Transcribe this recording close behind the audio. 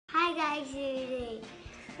today.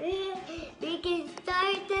 We can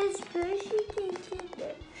start the squishy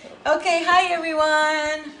kitchen. Okay, hi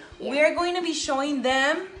everyone. Yeah. We are going to be showing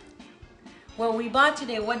them what we bought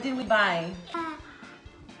today. What did we buy?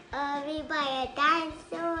 We buy a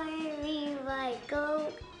dinosaur. We buy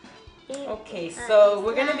goat. Okay, so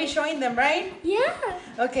we're going to be showing them, right? Yeah.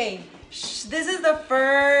 Okay, this is the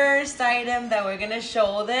first item that we're going to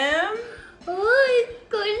show them. Oh, it's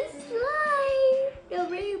good slime. The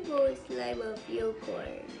rainbow slime of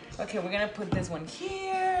unicorn. Okay, we're going to put this one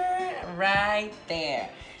here, right there.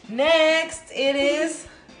 Next, it is...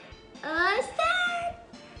 sand.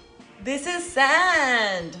 This is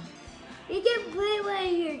sand. You can put it right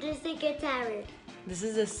here just like a tower. This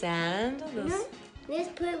is the sand? Let's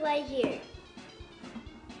put it right here.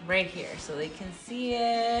 Right here, so they can see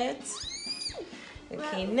it.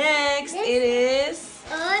 Okay, next it is...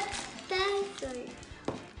 dinosaur.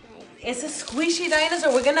 It's a squishy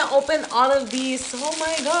dinosaur. We're gonna open all of these. Oh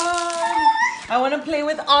my god! I want to play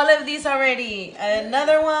with all of these already.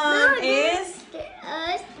 Another one is...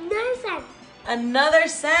 Another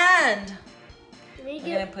sand. We're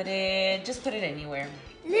gonna put it... Just put it anywhere.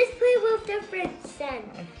 Let's play with different sand.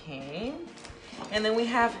 Okay. And then we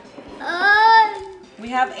have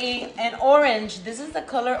an orange. This is the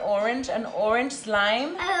color orange, an orange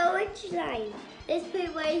slime. An orange slime. Let's put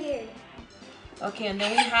it right here. Okay, and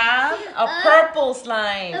then we have a purple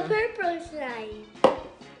slime. A purple slime.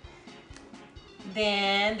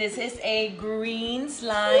 Then this is a green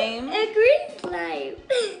slime. A green slime.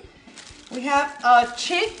 We have a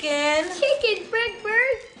chicken. Chicken,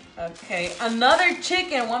 bird. Okay, another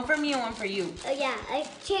chicken. One for me and one for you. Oh yeah, a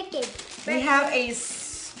chicken. We have a,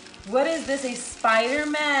 what is this? A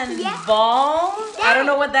Spiderman ball? I don't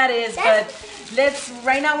know what that is, but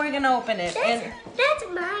right now we're gonna open it. That's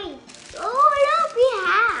mine. Oh look, we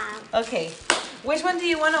have. Okay, which one do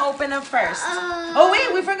you want to open up first? Oh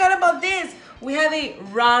wait, we forgot about this. We have a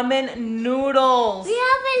ramen noodles. We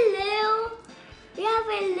have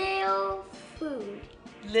a little food.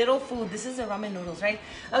 Little food. This is the ramen noodles, right?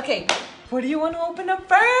 Okay, what do you want to open up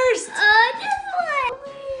first? This one.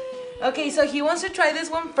 Okay, so he wants to try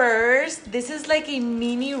this one first. This is like a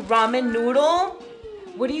mini ramen noodle.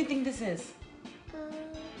 What do you think this is?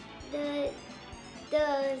 The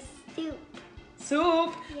soup.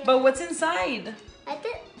 Soup? Yeah. But what's inside? I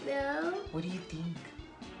don't know. What do you think?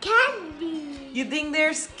 Candy. You think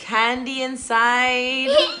there's candy inside?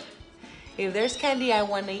 If there's candy, I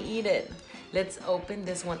want to eat it. Let's open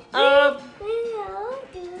this one up.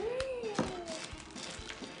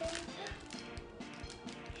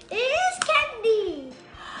 It is candy.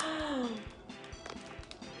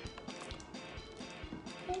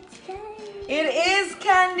 It's candy. It is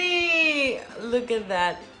candy. Look at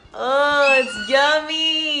that. Oh, it's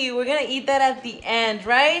yummy. We're going to eat that at the end,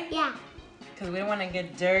 right? Yeah. Because we don't want to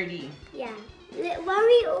get dirty. Yeah. Why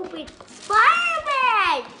we open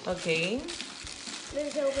Spider-Man? Okay.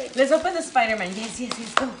 Let's open the Spider-Man. Yes.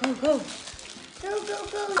 Go. Go.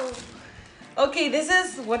 Okay, this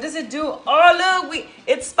is, what does it do? Oh, look,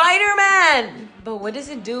 it's Spider-Man. But what does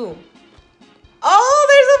it do? Oh,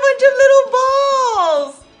 there's a bunch of little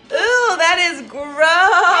balls. Ew, that is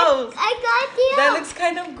gross. I got you. That looks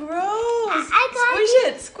kind of gross. I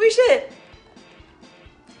got Squish it.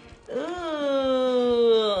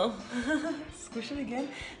 Ooh. Squish it again.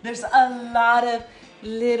 There's a lot of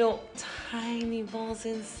little tiny balls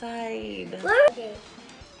inside. Okay.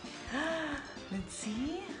 Let's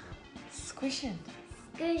see. Squish it.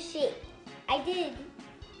 Squish it. I did.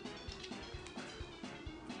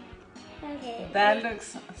 Okay. That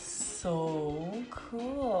looks so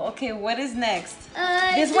cool. Okay, what is next?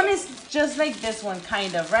 This one is just like this one,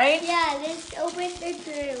 kind of, right? Yeah, let's open the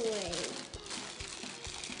third one.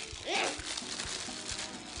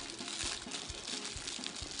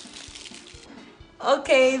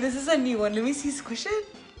 Okay, this is a new one. Let me see. Squish it.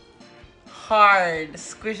 Hard.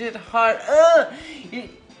 Squish it hard. Ugh.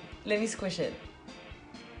 Let me squish it.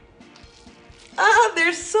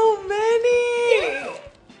 There's so many.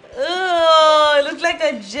 Oh, it looks like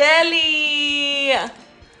a jelly.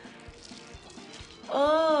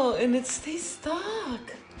 Oh, and it stays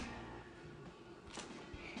stuck.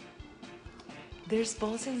 There's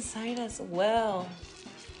balls inside as well.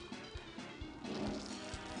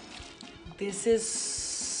 This is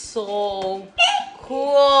so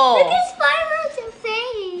cool. Look at Spider-Man's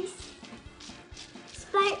face.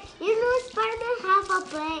 You know Spider-Man have a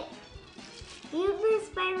butt. You know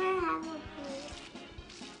Spider-Man have a butt.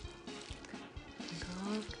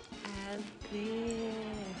 Look at this.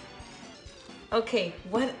 Okay,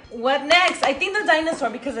 what next? I think the dinosaur,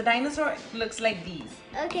 because the dinosaur looks like these.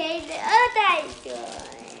 Okay, the other dinosaur.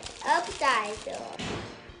 A dinosaur.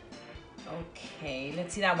 Okay,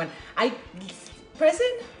 let's see that one. Press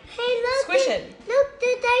it. Hey, look. Squish it. Look,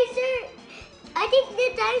 the dinosaur. I think the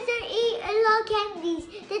dinosaur ate a lot of candies.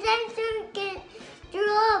 The dinosaur can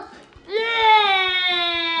throw up.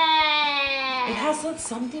 It has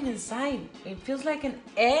something inside. It feels like an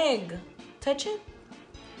egg. Touch it.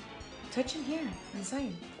 Touch it here,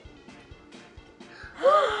 inside.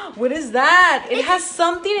 What is that? It has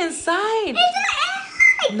something inside. It's an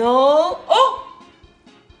egg. No. Oh!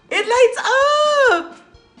 It lights up.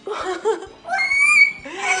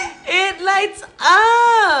 It lights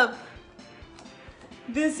up.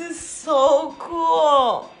 This is so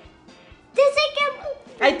cool.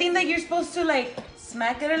 I think that you're supposed to like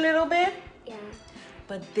smack it a little bit. Yeah.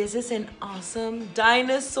 But this is an awesome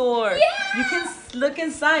dinosaur. Yeah. You can look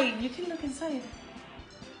inside. You can look inside.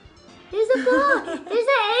 There's a ball. There's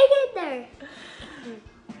an egg in there.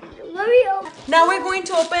 Now we're going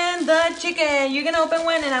to open the chicken. You're going to open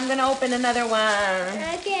one and I'm going to open another one.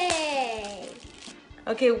 Okay.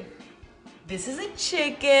 Okay. This is a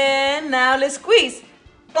chicken. Now let's squeeze.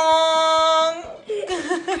 Bong!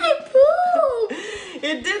 I pooped.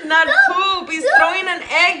 It did not poop. He's throwing an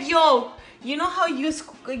egg yolk. You know how you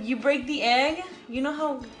break the egg? You know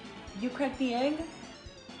how you crack the egg?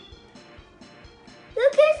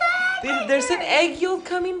 Look, There's an egg yolk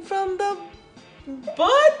coming from the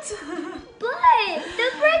butt. But the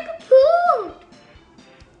break poop.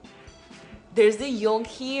 There's the yolk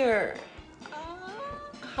here.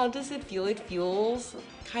 How does it feel? It feels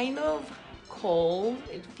kind of cold.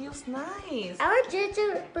 It feels nice. I want you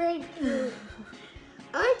to break poop.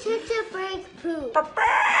 I want you to break poop.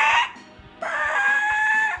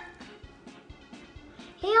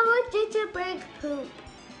 Hey, I want you to break poop.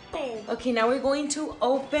 Okay, now we're going to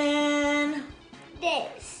open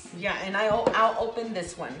This. Yeah, and I'll open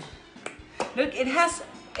this one. Look, it has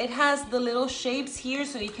the little shapes here,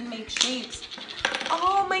 so you can make shapes.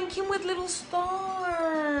 Oh, mine came with little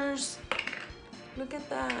stars. Look at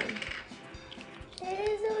that. It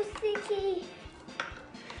is so sticky.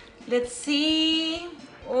 Let's see.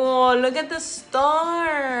 Oh, look at the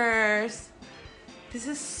stars. This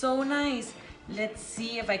is so nice. Let's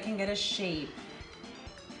see if I can get a shape.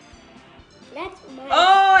 That's mine.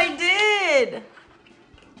 Oh, I did.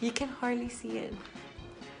 You can hardly see it.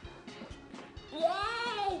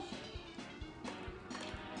 Yay!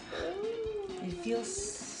 It feels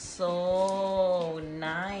so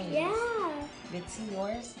nice. Yeah. Let's see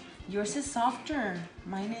yours. Yours is softer.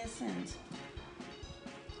 Mine isn't.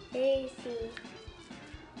 Easy.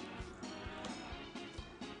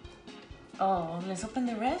 Oh, let's open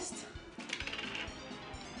the rest.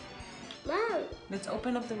 Mom. Let's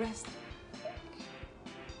open up the rest.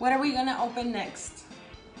 What are we gonna open next?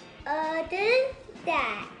 Then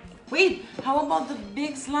that. Wait, how about the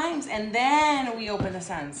big slimes? And then we open the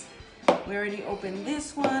sands. We already opened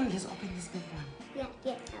this one. Let's open this big one. Yeah,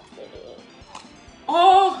 open it.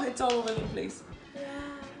 Oh, it's all over the place. Yeah.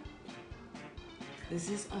 This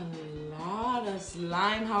is a lot of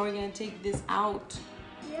slime. How are we gonna take this out?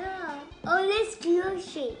 Yeah. Oh, let's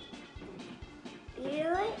squish it. You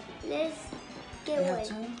know what? Let's get We have one.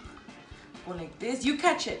 to go like this. You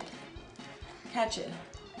catch it. Catch it.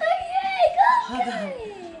 Oh, Hold yeah, on.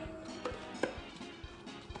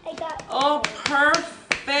 I got Oh,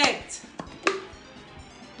 perfect.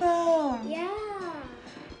 Boom. Yeah.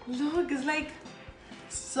 Look, it's like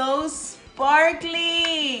so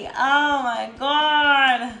sparkly. Oh my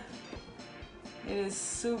God. It is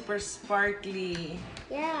super sparkly.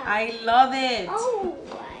 Yeah. I love it. Oh,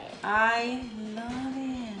 I love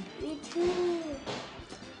it. me too.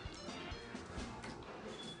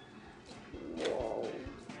 Whoa.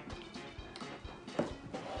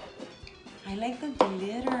 I like the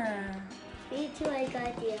glitter. Me too, I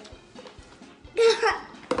got you.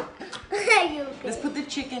 You Let's good? put the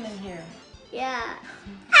chicken in here. Yeah.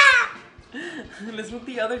 Let's put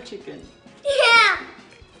the other chicken. Yeah.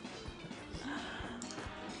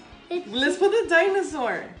 Let's put the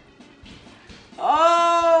dinosaur.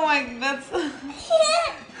 Oh my, that's...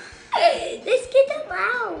 Let's get them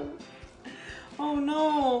out. Oh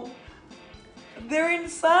no. They're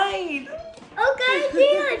inside. Oh, guys,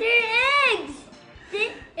 Theo, they're eggs.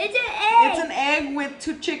 It's an egg. It's an egg with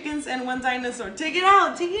 2 chickens and 1 dinosaur. Take it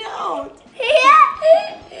out. Take it out. Yeah.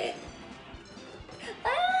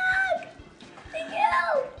 Look. Take it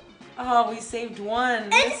out. Oh, we saved one.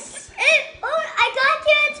 Oh, I got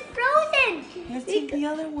you. It's frozen. Let's take the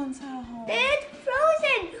other ones out. It's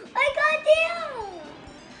frozen. I got you.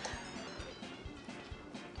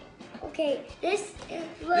 Okay,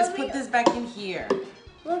 Let's put this back in here.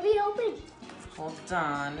 Will be open. Hold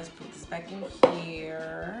on. Let's put this back in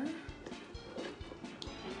here.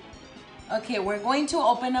 Okay, we're going to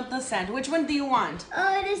open up the sand. Which one do you want?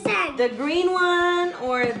 The sand. The green one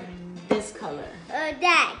or this color?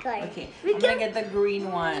 That color. Okay, I'm gonna get the green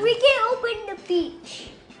one. We can open the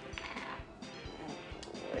peach.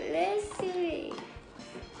 Let's see.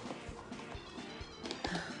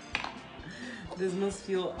 This must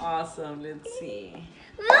feel awesome. Let's see.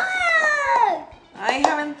 Look! I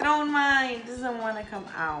haven't thrown mine. It doesn't want to come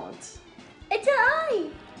out. It's an eye.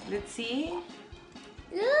 Let's see.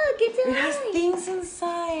 Look, it's an It has eye. things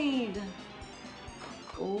inside.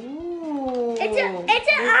 Oh. It's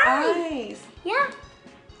an eye. Eyes. Yeah.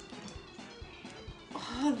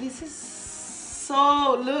 Oh, this is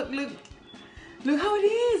so. Look how it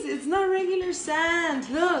is. It's not regular sand.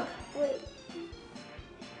 Look. Wait.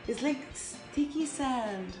 It's like sticky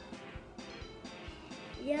sand.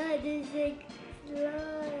 Yeah, there's like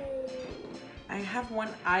slime. I have one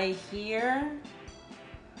eye here.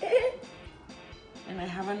 And I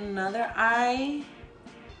have another eye.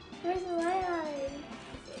 Where's my eye?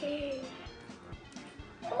 Okay.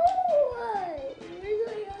 Oh, where's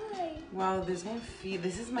my eye? Wow, this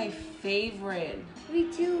is my favorite. Me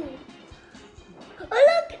too.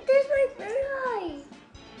 Oh look, there's my third eye.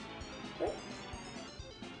 What?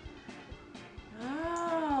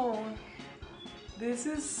 Wow. This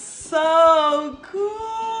is so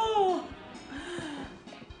cool.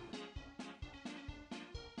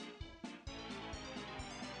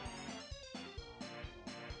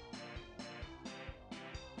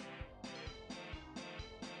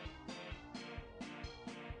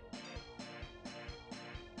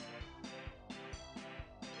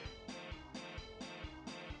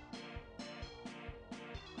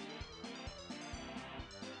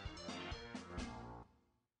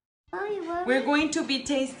 We're going to be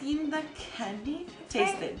tasting the candy.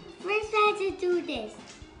 Taste it. First, I have to do this.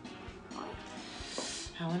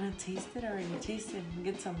 I want to taste it already. Taste it.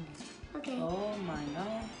 Get some. Okay. Oh my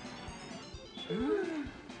god. Mm.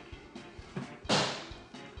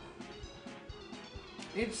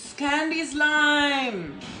 It's candy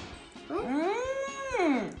slime. What?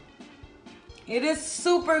 Mm. It is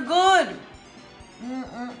super good.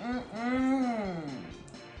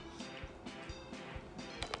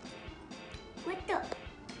 What the?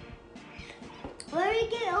 Where we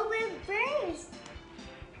can open first?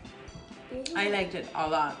 I liked it a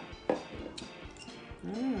lot.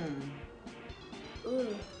 Ooh.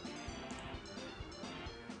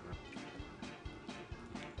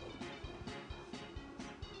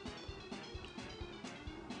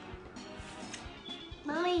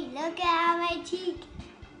 Mommy, look at my cheek.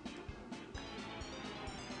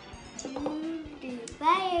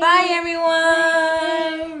 Bye. Bye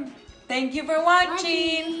everyone. Thank you for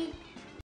watching.